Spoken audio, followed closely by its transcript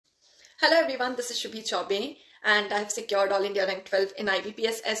Hello everyone, this is Shubhi Chaube and I have secured All India Rank 12 in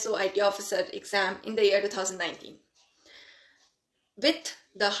IBPS SO IT Officer exam in the year 2019 with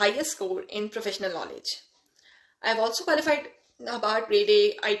the highest score in professional knowledge. I have also qualified Nabard Grade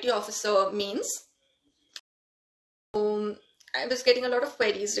A IT Officer mains. I was getting a lot of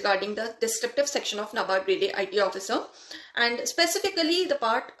queries regarding the descriptive section of Nabard Grade A IT Officer, and specifically the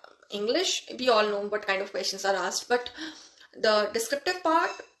part English. We all know what kind of questions are asked, but the descriptive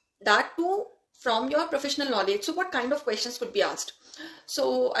part, that too from your professional knowledge. So what kind of questions could be asked?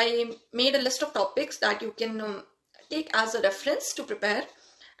 So I made a list of topics that you can take as a reference to prepare.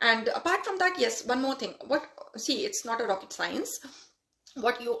 And apart from that, yes, one more thing. It's not a rocket science.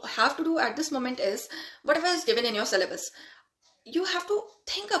 What you have to do at this moment is whatever is given in your syllabus, you have to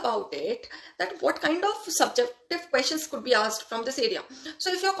think about it, that what kind of subjective questions could be asked from this area.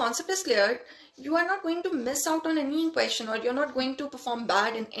 So if your concept is clear, you are not going to miss out on any question, or you're not going to perform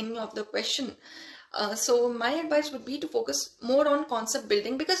bad in any of the question. So my advice would be to focus more on concept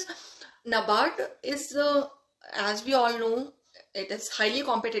building, because Nabard is, as we all know, it is highly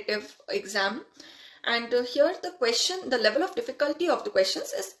competitive exam, and here the level of difficulty of the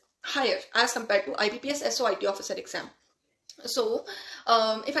questions is higher as compared to IBPS SO IT Officer exam. So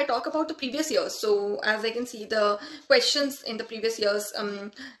if I talk about the previous years, so as I can see the questions in the previous years,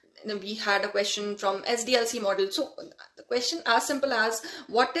 we had a question from SDLC model. So the question as simple as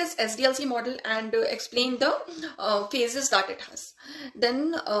what is SDLC model, and explain the phases that it has.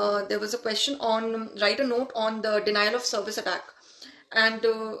 Then there was a question on write a note on the denial of service attack, and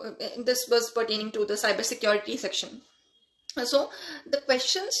this was pertaining to the cybersecurity section. So the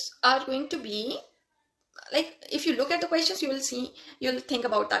questions are going to be like, if you look at the questions, you'll think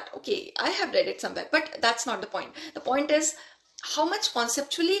about that, okay, I have read it somewhere, but that's not the point. The point is how much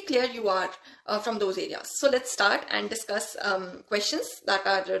conceptually clear you are from those areas. So let's start and discuss questions that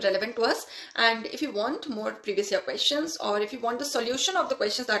are relevant to us. And if you want more previous year questions, or if you want the solution of the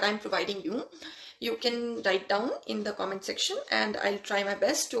questions that I'm providing you, you can write down in the comment section and I'll try my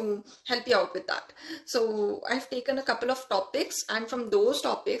best to help you out with that. So I've taken a couple of topics, and from those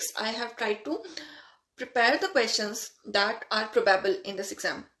topics I have tried to prepare the questions that are probable in this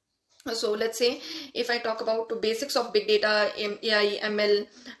exam. So let's say if I talk about the basics of big data, AI, ML,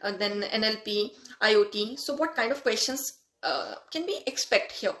 then NLP, IoT. So what kind of questions can we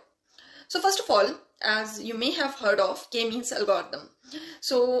expect here? So first of all, as you may have heard of K-means algorithm.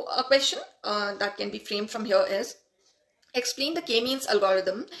 So a question that can be framed from here is, explain the K-means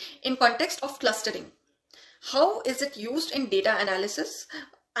algorithm in context of clustering. How is it used in data analysis,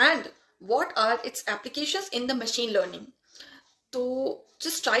 and what are its applications in the machine learning? So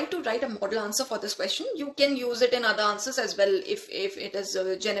just try to write a model answer for this question. You can use it in other answers as well if it is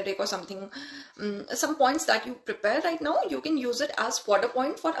generic or something. Some points that you prepare right now, you can use it as fodder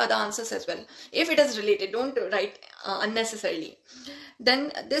point for other answers as well. If it is related, don't write unnecessarily.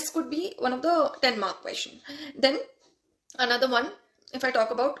 Then this could be one of the 10-mark question. Then another one, if I talk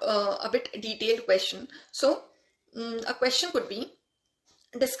about a bit detailed question. So a question could be,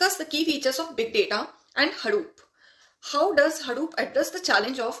 discuss the key features of big data and Hadoop. How does Hadoop address the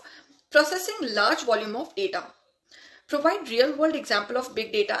challenge of processing large volume of data? Provide real-world example of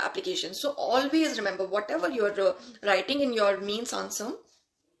big data applications. So always remember, whatever you're writing in your means answer,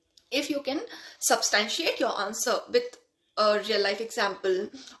 if you can substantiate your answer with a real-life example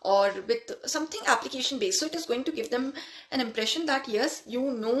or with something application-based, so it is going to give them an impression that yes, you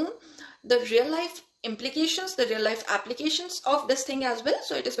know the real-life implications, the real life applications of this thing as well.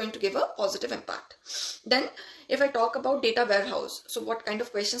 So it is going to give a positive impact. Then if I talk about data warehouse, so what kind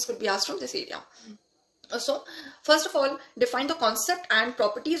of questions could be asked from this area? So first of all, define the concept and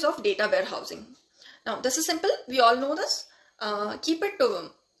properties of data warehousing. Now this is simple, we all know this. Keep it to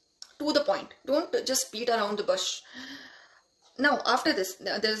the point, don't just beat around the bush. Now after this,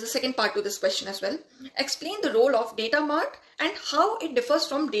 there is a second part to this question as well. Explain the role of data mart and how it differs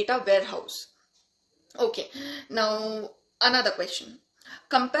from data warehouse. Okay, now another question.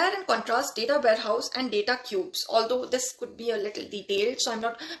 Compare and contrast data warehouse and data cubes. Although this could be a little detailed, so I'm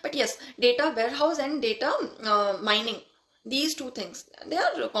not, but yes, data warehouse and data mining, these two things, they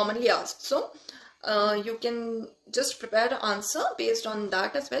are commonly asked. So you can just prepare an answer based on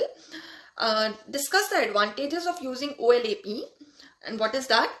that as well. Discuss the advantages of using OLAP, and what is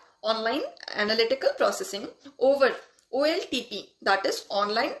that? Online analytical processing over OLTP, that is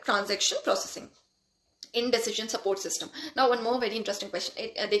online transaction processing in decision support system. Now one more very interesting question,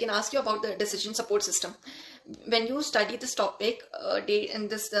 they can ask you about the decision support system. When you study this topic,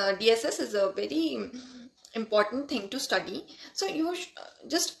 DSS is a very important thing to study. So you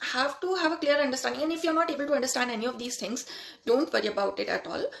just have to have a clear understanding, and if you're not able to understand any of these things, don't worry about it at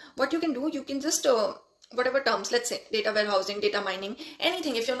all. What you can do, you can just whatever terms, let's say data warehousing, data mining,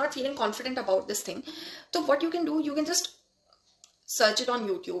 anything, if you're not feeling confident about this thing, so what you can do, you can just search it on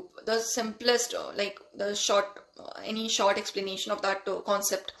YouTube, the simplest like the short any short explanation of that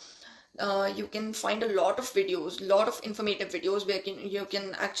concept. You can find a lot of videos, lot of informative videos where you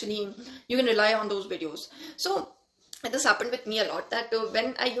can rely on those videos. So this happened with me a lot, that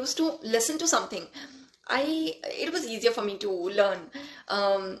when I used to listen to something, it was easier for me to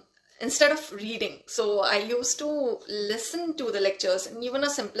learn instead of reading. So I used to listen to the lectures, and even a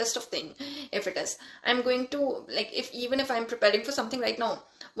simplest of thing, if it is, I'm going to, like, even if I'm preparing for something right now,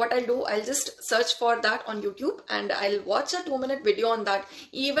 what I'll do, I'll just search for that on YouTube and I'll watch a 2-minute video on that.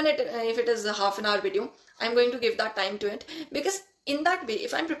 Even if it is a half-an-hour video, I'm going to give that time to it, because in that way,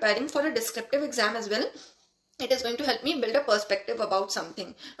 if I'm preparing for a descriptive exam as well, it is going to help me build a perspective about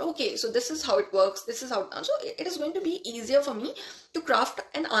something. Okay, so this is how it works, this is how, so it is going to be easier for me to craft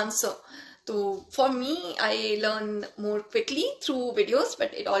an answer. So for me, I learn more quickly through videos,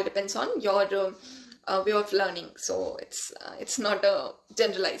 but it all depends on your way of learning. So it's not a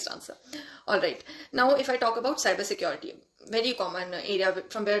generalized answer. All right, now if I talk about cybersecurity, very common area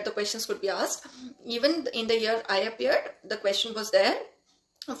from where the questions could be asked. Even in the year I appeared, the question was there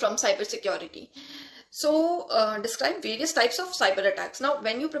from cybersecurity. So describe various types of cyber attacks. Now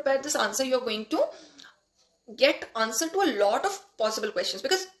when you prepare this answer, you're going to get answer to a lot of possible questions,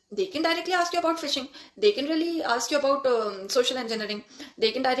 because they can directly ask you about phishing, they can really ask you about social engineering,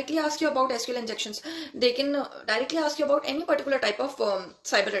 they can directly ask you about SQL injections, they can directly ask you about any particular type of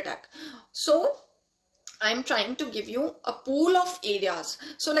cyber attack. So I'm trying to give you a pool of areas.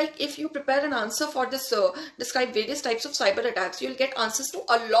 So like if you prepare an answer for this, describe various types of cyber attacks, you'll get answers to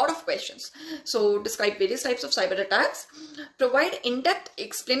a lot of questions. So describe various types of cyber attacks, provide in-depth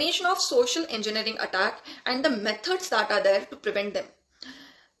explanation of social engineering attack and the methods that are there to prevent them.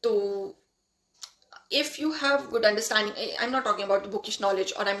 So if you have good understanding, I'm not talking about the bookish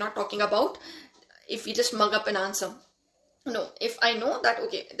knowledge, or I'm not talking about if we just mug up an answer. No, if I know that,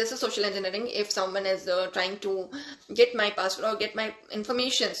 okay, this is social engineering, if someone is trying to get my password or get my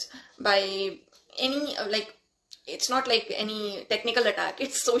informations by any, like, it's not like any technical attack,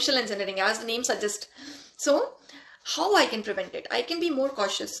 it's social engineering as the name suggests. So how I can prevent it? I can be more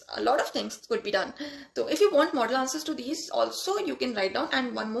cautious. A lot of things could be done. So if you want model answers to these also, you can write down.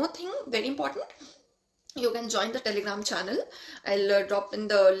 And one more thing, very important, you can join the Telegram channel. I'll drop in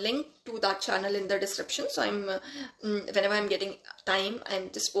the link to that channel in the description. So whenever I'm getting time, I'm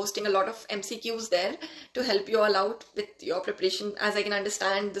just posting a lot of MCQs there to help you all out with your preparation. As I can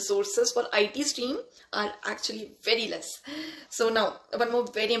understand, the sources for IT stream are actually very less. So now, one more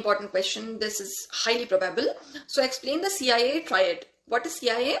very important question. This is highly probable. So explain the CIA triad. What is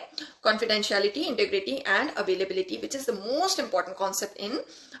CIA? Confidentiality, integrity, and availability, which is the most important concept in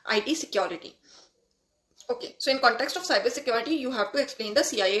IT security. Okay, so in context of cybersecurity, you have to explain the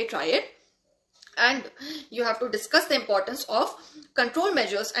CIA triad, and you have to discuss the importance of control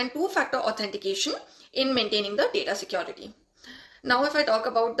measures and two-factor authentication in maintaining the data security. Now, if I talk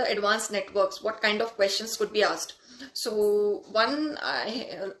about the advanced networks, what kind of questions could be asked? So one,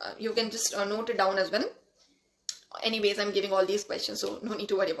 you can just note it down as well. Anyways, I'm giving all these questions, so no need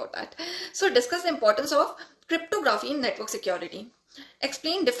to worry about that. So discuss the importance of cryptography in network security.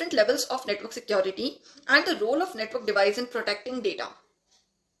 Explain different levels of network security and the role of network device in protecting data.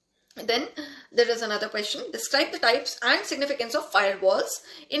 Then there is another question. Describe the types and significance of firewalls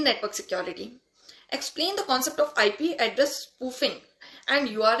in network security. Explain the concept of IP address spoofing and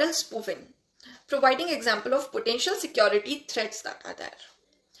URL spoofing, providing example of potential security threats that are there.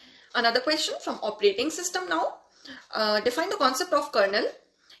 Another question from operating system now. Define the concept of kernel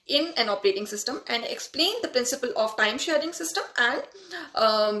in an operating system and explain the principle of time sharing system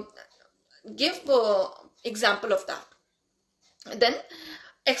and give example of that. Then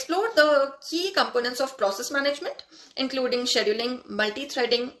explore the key components of process management, including scheduling,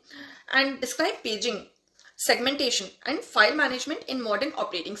 multi-threading, and describe paging, segmentation, and file management in modern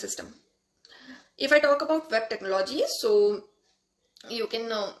operating system. If I talk about web technologies, so you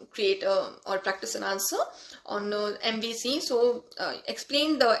can create or practice an answer on MVC. So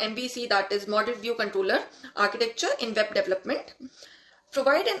explain the MVC, that is Model View Controller architecture in web development.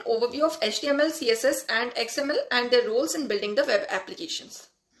 Provide an overview of HTML, CSS and XML and their roles in building the web applications.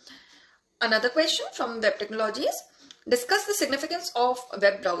 Another question from web technologies. Discuss the significance of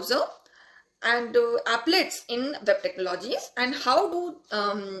web browser and applets in web technologies and how do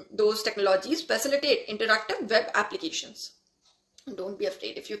those technologies facilitate interactive web applications. Don't be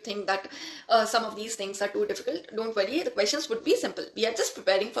afraid. If you think that some of these things are too difficult, don't worry, the questions would be simple. We are just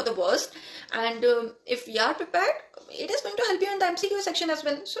preparing for the worst, and if we are prepared, it is going to help you in the MCQ section as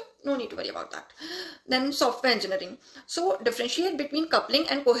well, so no need to worry about that. Then software engineering. So differentiate between coupling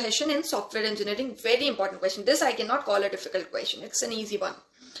and cohesion in software engineering. Very important question. This I cannot call a difficult question. It's an easy one.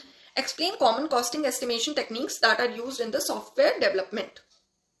 Explain common costing estimation techniques that are used in the software development.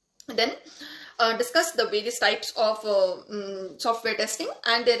 Then discuss the various types of software testing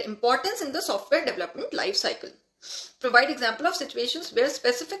and their importance in the software development life cycle. Provide example of situations where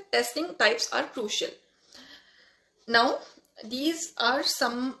specific testing types are crucial. Now, these are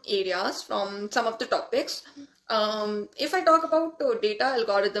some areas from some of the topics. If I talk about data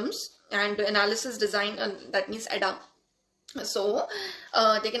algorithms and analysis design, that means ADA. So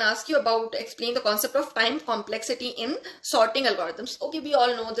they can ask you about, explain the concept of time complexity in sorting algorithms. Okay, we all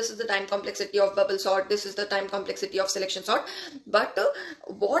know this is the time complexity of bubble sort, this is the time complexity of selection sort, but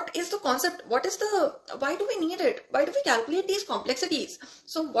what is the concept, what is the, why do we need it, why do we calculate these complexities?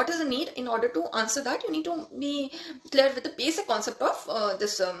 So what is the need? In order to answer that, you need to be clear with the basic concept of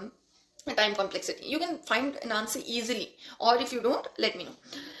this time complexity. You can find an answer easily, or if you don't, let me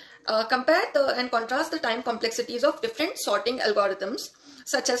know. Compare and contrast the time complexities of different sorting algorithms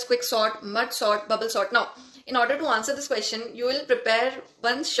such as quick sort, mud sort, bubble sort. Now, in order to answer this question, you will prepare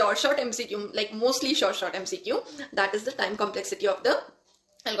one short MCQ, like mostly short MCQ. That is the time complexity of the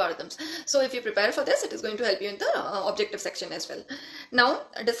algorithms. So if you prepare for this, it is going to help you in the objective section as well. Now,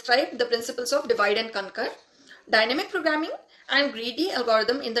 describe the principles of divide and conquer, dynamic programming, and greedy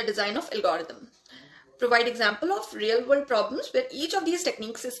algorithm in the design of algorithm. Provide example of real-world problems where each of these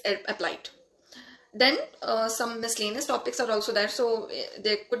techniques is applied. Then some miscellaneous topics are also there. So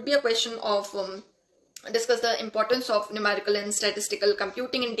there could be a question of discuss the importance of numerical and statistical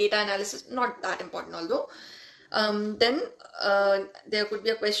computing in data analysis. Not that important, although. Then there could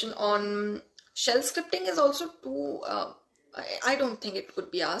be a question on shell scripting is also too. I don't think it could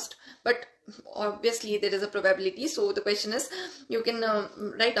be asked, but obviously there is a probability. So the question is, you can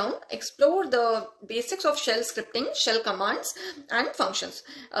write down, explore the basics of shell scripting, shell commands and functions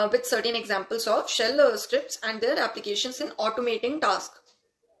with certain examples of shell scripts and their applications in automating tasks.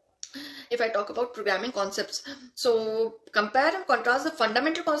 If I talk about programming concepts, so compare and contrast the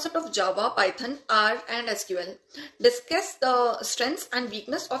fundamental concept of Java, Python, R and SQL. Discuss the strengths and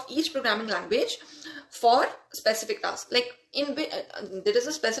weakness of each programming language for specific tasks. Like there is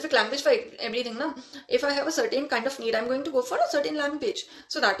a specific language for everything now. If I have a certain kind of need, I'm going to go for a certain language.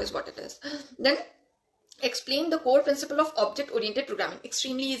 So that is what it is. Then explain the core principle of object-oriented programming.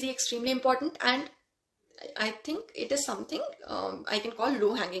 Extremely easy, extremely important, and I think it is something I can call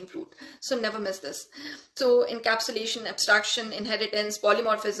low-hanging fruit. So never miss this. So encapsulation, abstraction, inheritance,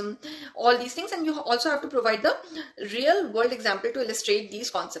 polymorphism, all these things, and you also have to provide the real-world example to illustrate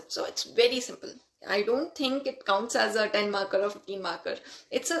these concepts. So it's very simple. I don't think it counts as a 10 marker or 15 marker.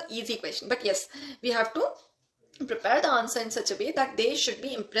 It's an easy question, but yes, we have to prepare the answer in such a way that they should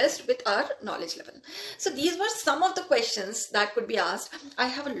be impressed with our knowledge level. So these were some of the questions that could be asked. I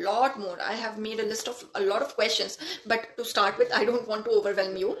have a lot more. I have made a list of a lot of questions, but to start with, I don't want to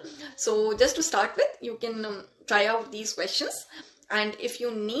overwhelm you. So just to start with, you can try out these questions, and if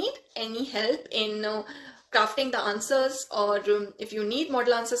you need any help in crafting the answers, or if you need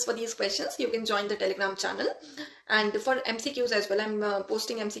model answers for these questions, you can join the Telegram channel. And for MCQs as well, I'm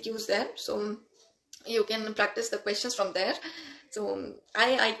posting MCQs there, so you can practice the questions from there. So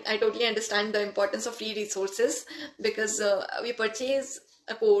I totally understand the importance of free resources, because we purchase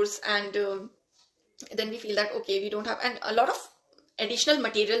a course and then we feel that okay, we don't have, and a lot of additional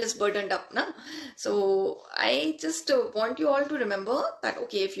material is burdened up now. So I just want you all to remember that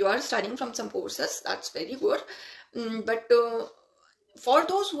okay, if you are studying from some courses, that's very good, but for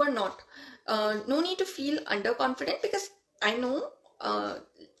those who are not, no need to feel underconfident, because I know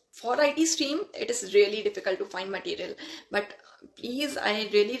for IT stream, it is really difficult to find material. But please, I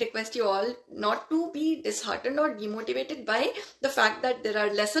really request you all not to be disheartened or demotivated by the fact that there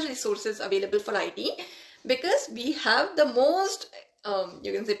are lesser resources available for IT, because we have the most,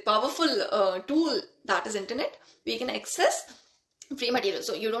 you can say, powerful tool, that is internet. We can access free material.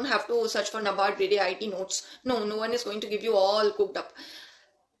 So you don't have to search for Nabard grade IT notes. No one is going to give you all cooked up.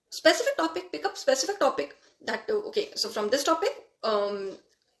 Specific topic, pick up specific topic that, okay, so from this topic,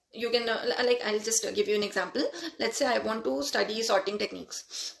 you can like, I'll just give you an example. Let's say I want to study sorting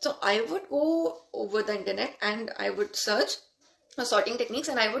techniques. So I would go over the internet and I would search sorting techniques,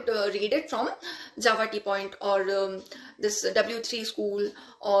 and I would read it from Java Tea Point or this W3 School,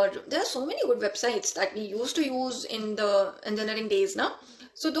 or there are so many good websites that we used to use in the engineering days now.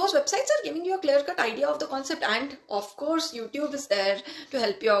 So those websites are giving you a clear-cut idea of the concept, and of course YouTube is there to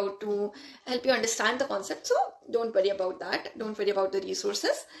help you out, to help you understand the concept. So don't worry about that. Don't worry about the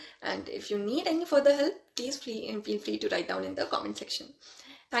resources. And if you need any further help, please feel free to write down in the comment section.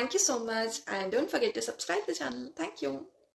 Thank you so much, and don't forget to subscribe to the channel. Thank you.